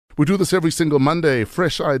We do this every single Monday,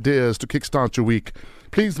 fresh ideas to kickstart your week.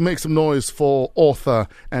 Please make some noise for author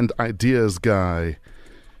and ideas guy,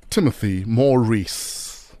 Timothy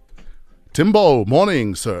Maurice. Timbo,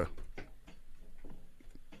 morning, sir.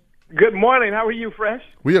 Good morning. How are you, Fresh?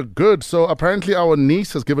 We are good. So apparently our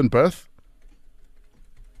niece has given birth.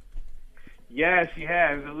 Yes, she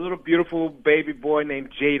has. A little beautiful baby boy named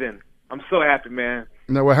Jaden. I'm so happy, man.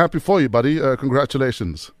 Now, we're happy for you, buddy.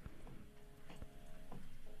 Congratulations.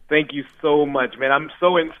 Thank you so much, man. I'm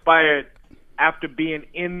so inspired after being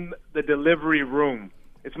in the delivery room.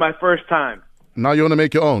 It's my first time. Now you want to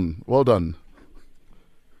make your own. Well done.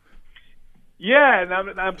 Yeah,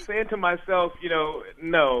 and I'm saying to myself,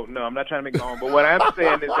 no, I'm not trying to make my own. But what I'm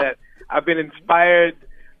saying is that I've been inspired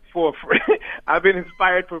for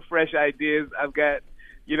fresh ideas. I've got,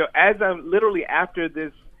 as I'm literally after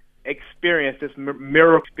this experience, this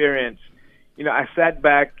miracle experience, I sat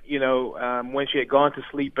back, when she had gone to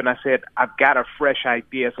sleep, and I said, I've got a fresh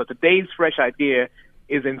idea. So today's fresh idea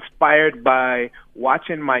is inspired by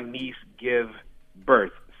watching my niece give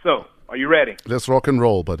birth. So, are you ready? Let's rock and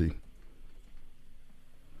roll, buddy.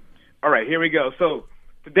 All right, here we go. So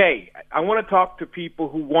today, I want to talk to people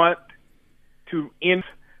who want to end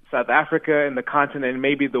South Africa and the continent and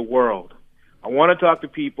maybe the world. I want to talk to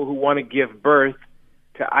people who want to give birth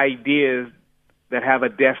to ideas that have a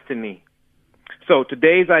destiny. So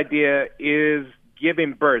today's idea is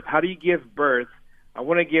giving birth. How do you give birth? I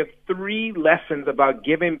want to give 3 lessons about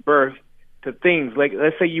giving birth to things. Like,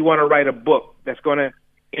 let's say you want to write a book that's going to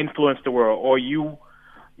influence the world, or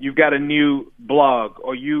you've got a new blog,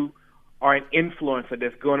 or you are an influencer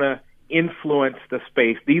that's going to influence the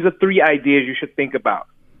space. These are 3 ideas you should think about.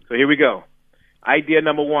 So here we go. Idea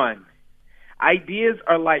number 1. Ideas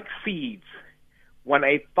are like seeds. When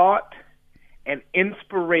a thought and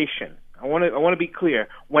inspiration, I want to be clear,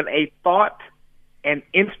 when a thought and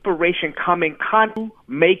inspiration come in contact,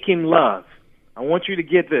 making love. I want you to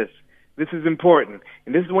get this. This is important.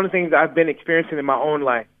 And this is one of the things I've been experiencing in my own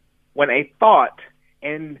life. When a thought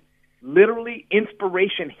and literally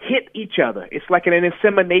inspiration hit each other, it's like an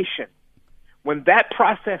insemination. When that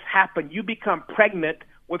process happens, you become pregnant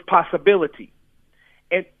with possibility.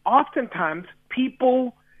 And oftentimes,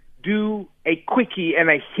 people do a quickie and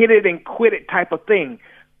a hit it and quit it type of thing.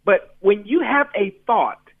 But when you have a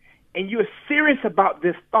thought and you're serious about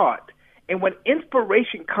this thought, and when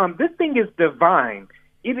inspiration comes, this thing is divine.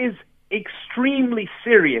 It is extremely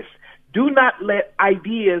serious. Do not let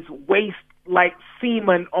ideas waste like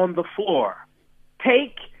semen on the floor. Have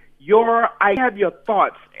your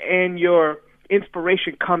thoughts and your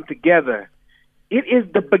inspiration come together. It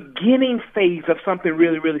is the beginning phase of something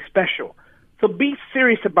really, really special. So be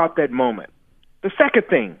serious about that moment. The second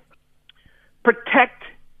thing, protect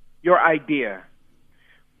your idea.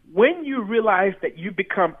 When you realize that you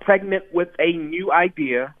become pregnant with a new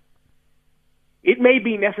idea, it may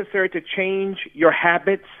be necessary to change your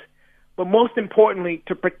habits, but most importantly,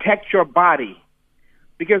 to protect your body.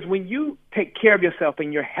 Because when you take care of yourself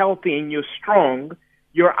and you're healthy and you're strong,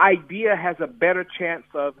 your idea has a better chance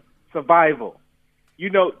of survival.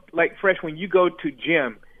 Like Fresh, when you go to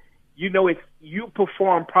gym, you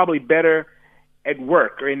perform probably better at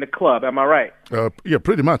work or in the club. Am I right? Yeah,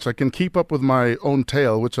 pretty much. I can keep up with my own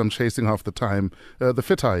tail, which I'm chasing half the time, the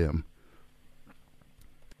fitter I am.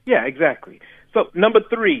 Yeah, exactly. So number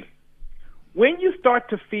 3, when you start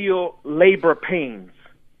to feel labor pains,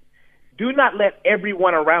 do not let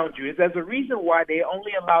everyone around you. There's a reason why they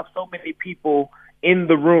only allow so many people in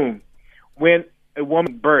the room when a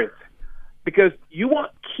woman births, because you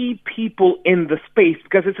want key people in the space,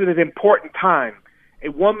 because this is an important time. A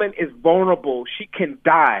woman is vulnerable. She can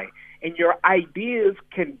die, and your ideas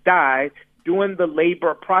can die during the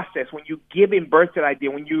labor process. When you giving birth to an idea,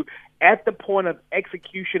 when you at the point of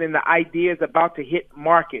execution and the idea is about to hit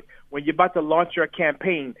market, when you're about to launch your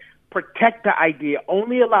campaign, protect the idea.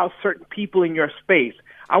 Only allow certain people in your space.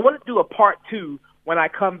 I want to do a part 2 when I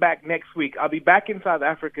come back next week. I'll be back in South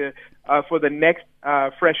Africa for the next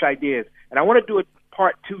Fresh Ideas. And I want to do a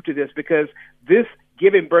part 2 to this, because this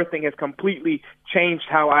giving birth thing has completely changed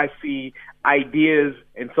how I see ideas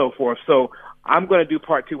and so forth. So I'm going to do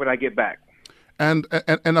part 2 when I get back. And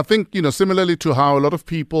I think, similarly to how a lot of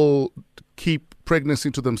people keep pregnancy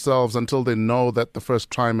to themselves until they know that the first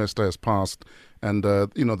trimester has passed and,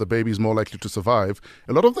 the baby's more likely to survive,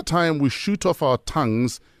 a lot of the time we shoot off our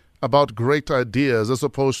tongues about great ideas as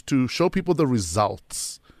opposed to show people the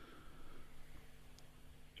results.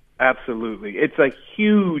 Absolutely. It's a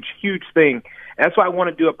huge, huge thing. And that's why I want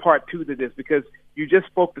to do a part 2 to this, because you just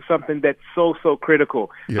spoke to something that's so, so critical.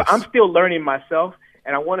 Yes. So I'm still learning myself,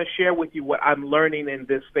 and I want to share with you what I'm learning in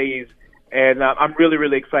this phase And I'm really,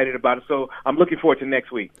 really excited about it. So I'm looking forward to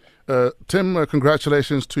next week. Tim,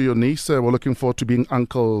 congratulations to your niece. We're looking forward to being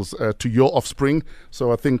uncles to your offspring.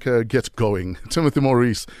 So I think get going. Timothy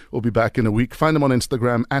Maurice will be back in a week. Find him on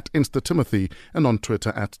Instagram at InstaTimothy and on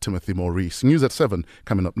Twitter at Timothy Maurice. News at 7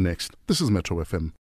 coming up next. This is Metro FM.